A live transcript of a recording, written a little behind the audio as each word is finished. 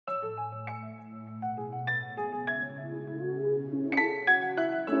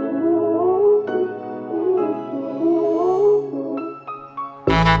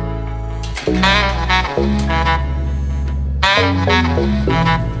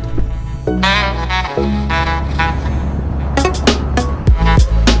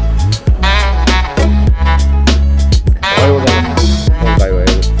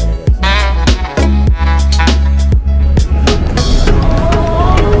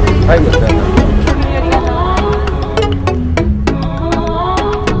はい、ごめんなさい。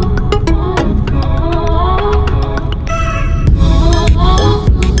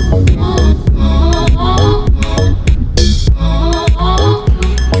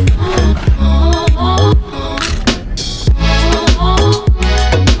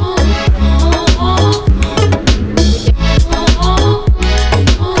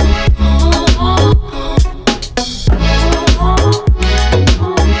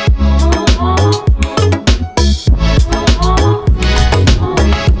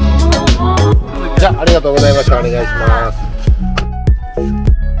ありがとうございました。お願いします。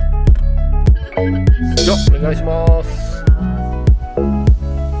じゃあお願いします。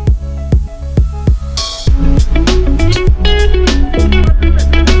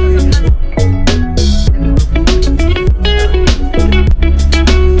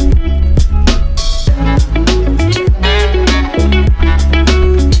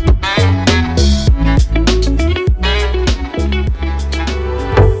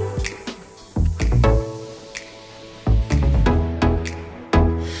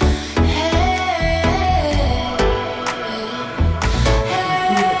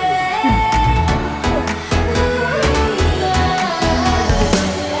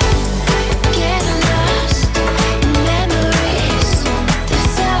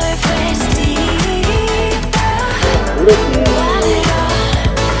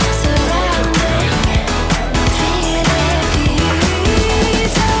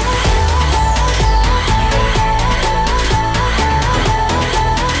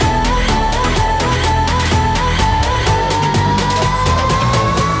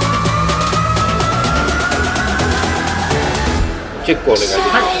チェックお願いします。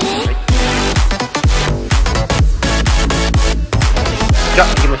じゃあ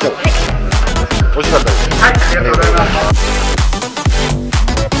行きましょう。美味しかったです。はい、ありがとうございます。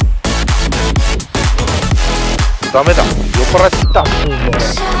ダメだ、酔っ払っちゃった。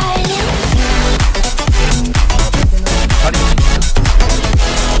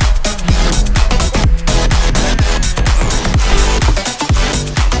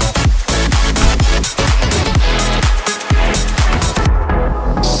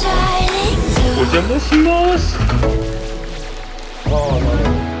お邪魔します。ああ、なるほ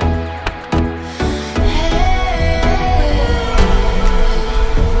ど。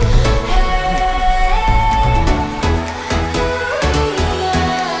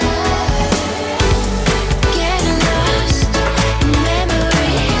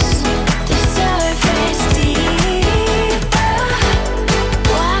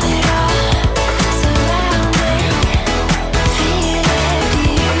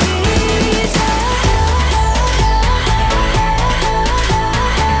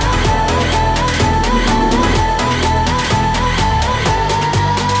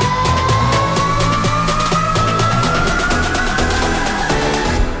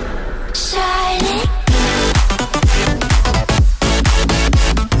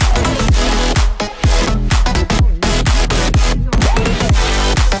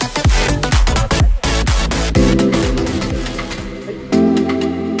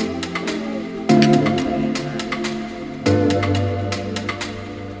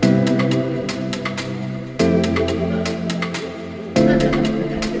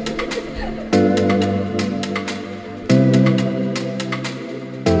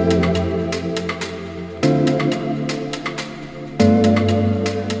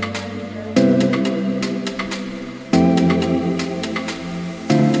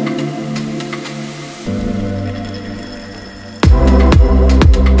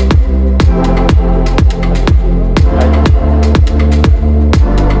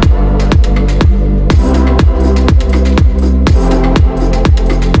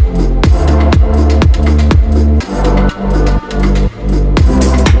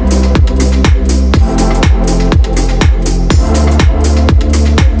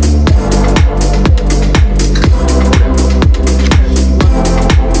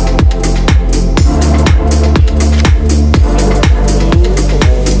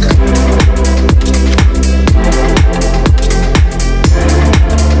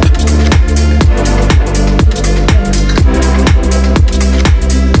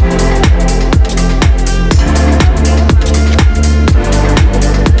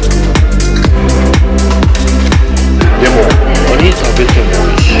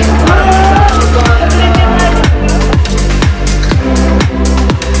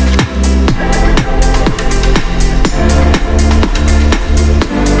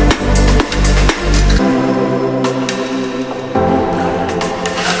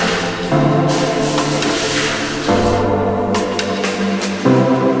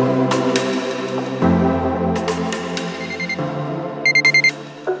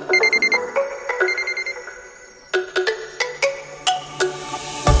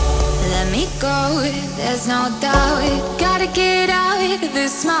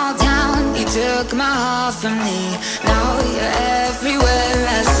small town, you took my heart from me. Now you're everywhere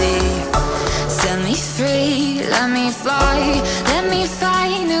I see. Set me free, let me fly. Let me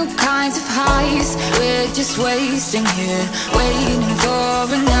find new kinds of highs. We're just wasting here, waiting for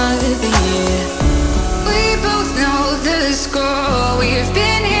another year. We both know the score. We've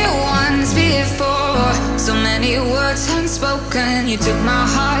been here once before. So many words unspoken. You took my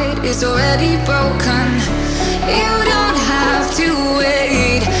heart, it's already broken. You don't have to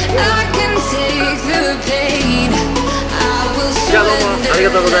wait. I can take the pain. I will surrender.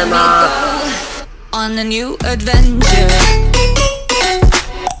 Let me go on a new adventure.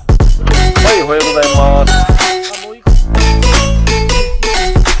 はい、おはようございます。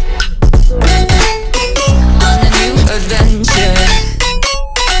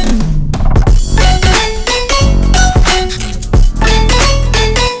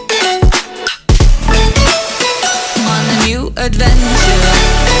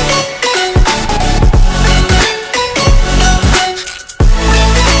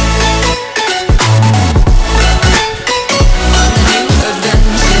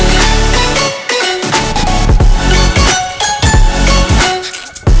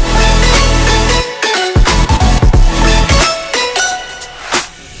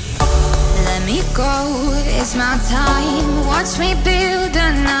It's my time, watch me build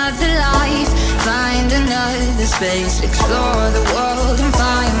another life. Find another space, explore the world and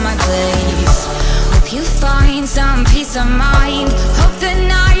find my place. Hope you find some peace of mind. Hope the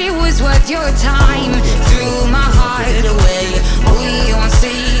night was worth your time. Threw my heart away, we won't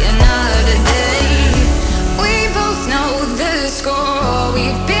see another day. We both know the score,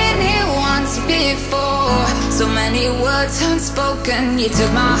 we've been here once before. So many words unspoken. You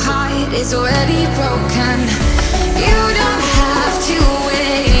took my heart, it's already broken. You don't have to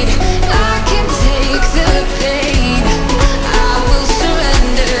wait. I can take the pain. I will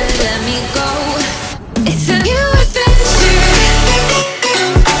surrender, let me go. It's a new adventure.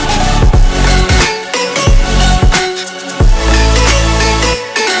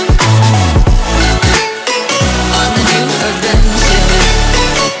 On a new adventure.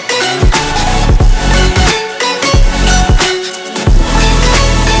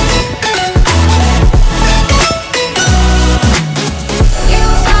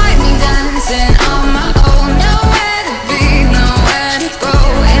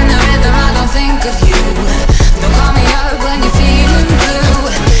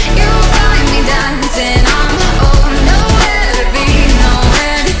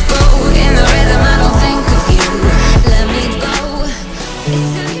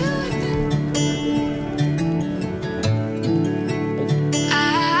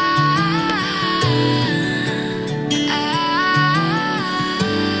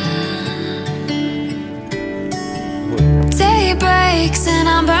 And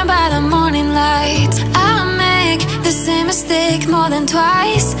I'm burned by the morning light. I make the same mistake more than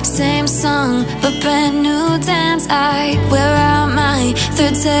twice. Same song, but brand new dance. I wear out my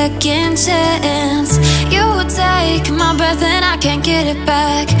third second chance. You take my breath and I can't get it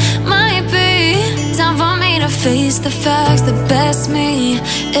back. Might be time for me to face the facts. The best me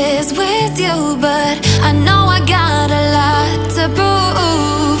is with you, but I know I got a lot to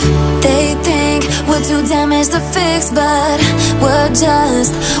prove. They think we're too damaged to fix, but we're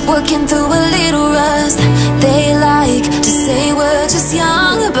just working through a little rust. They like to say we're just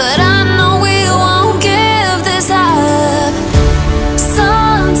young, but I know we won't give this up.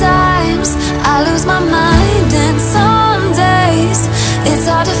 Sometimes I lose my mind, and some days it's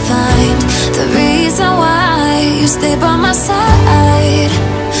hard to find the reason why you stay by my side.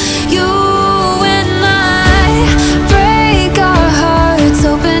 You and I break our hearts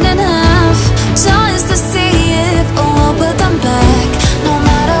open in half, just to see if we'll put them back. No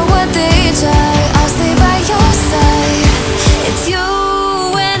matter what they try, I'll stay by your side. It's you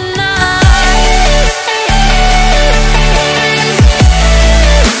and I.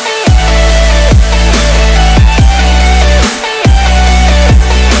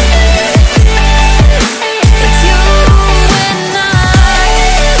 It's you and I.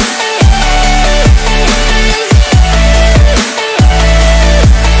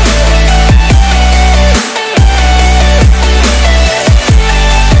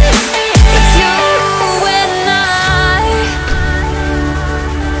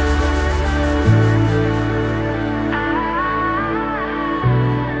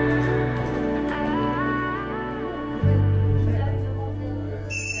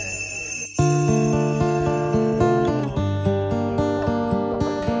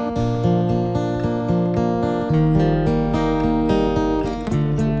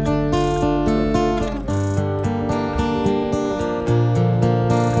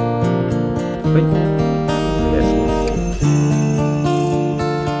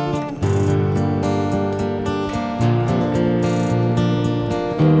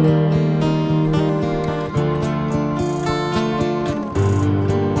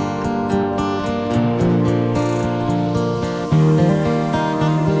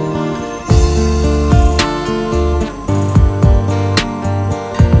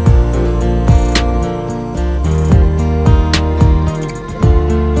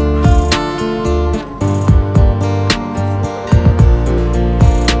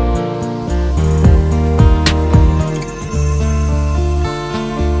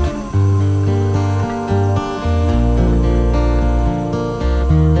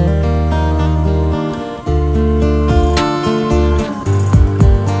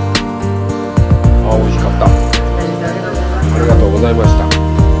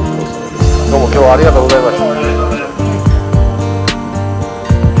 ありがとうございました。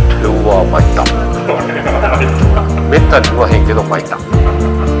うわ、参った。めったに言わへんけど参った。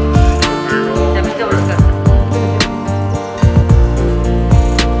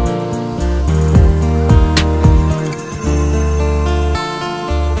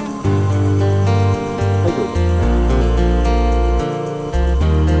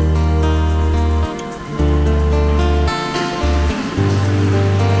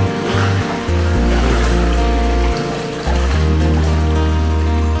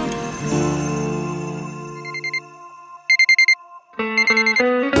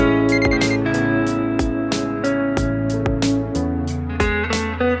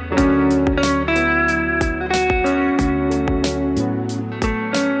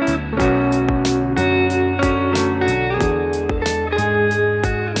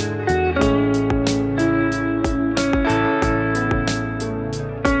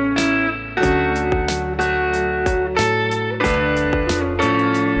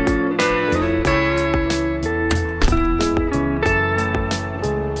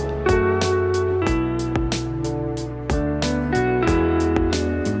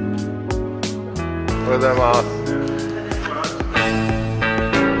おはようございます。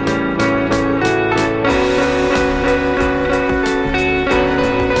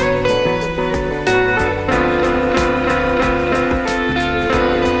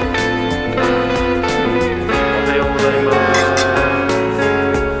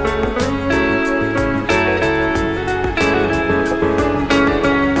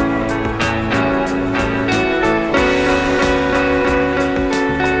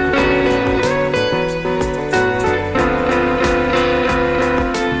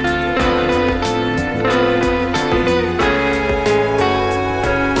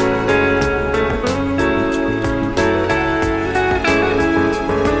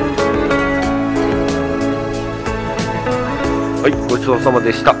はい、ごちそうさま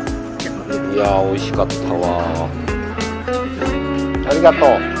でした。いやー、美味しかったわ。ありがとう。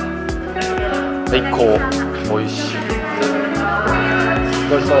最高、美味しい。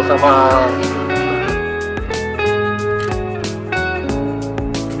ごちそうさま。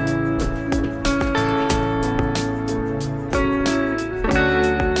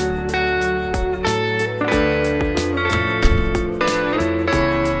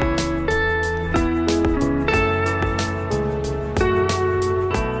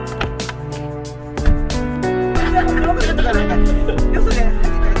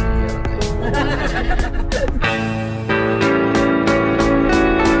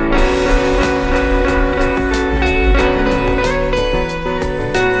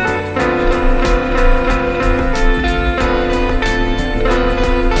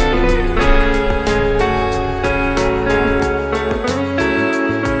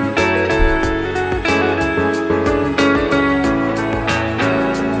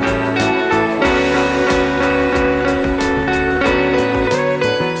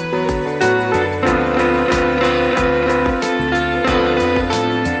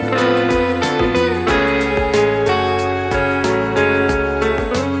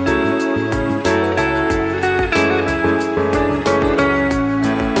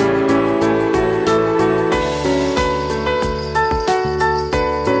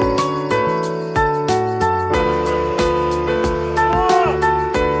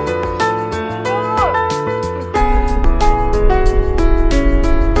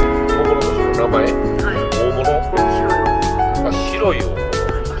白いよ。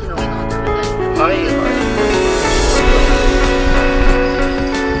はいはい。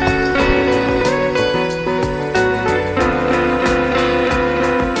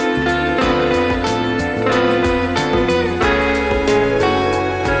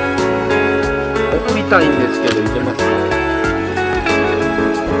送りたいんですけど、いけますか？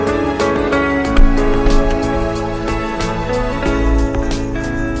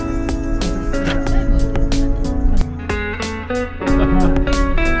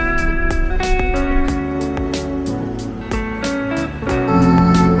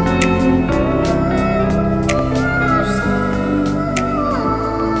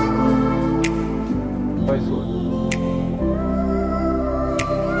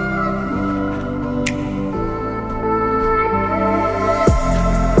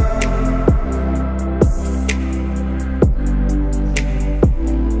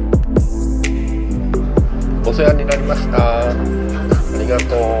お世話になりました。ありが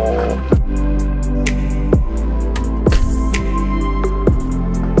とう。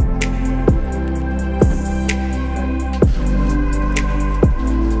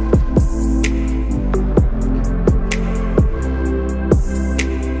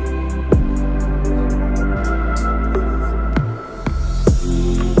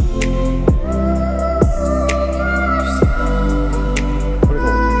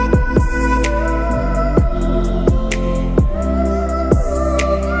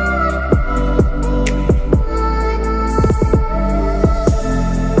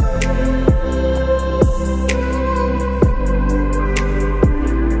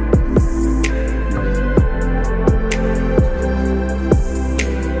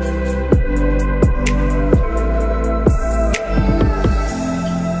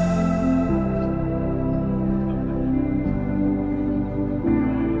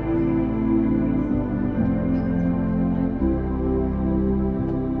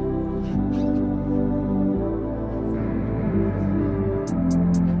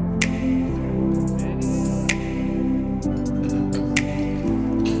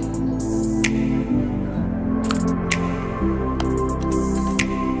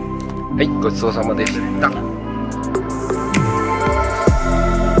はい、ごちそうさまでした。お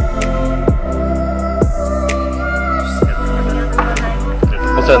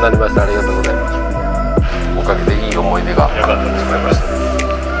世話になりました。ありがとうございます。おかげでいい思い出が作れました。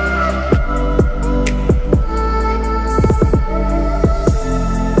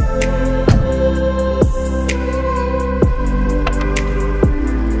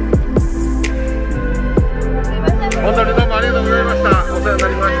本当にどうもありがとうございました。お世話にな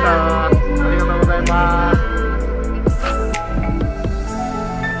りました。ありがとうございます。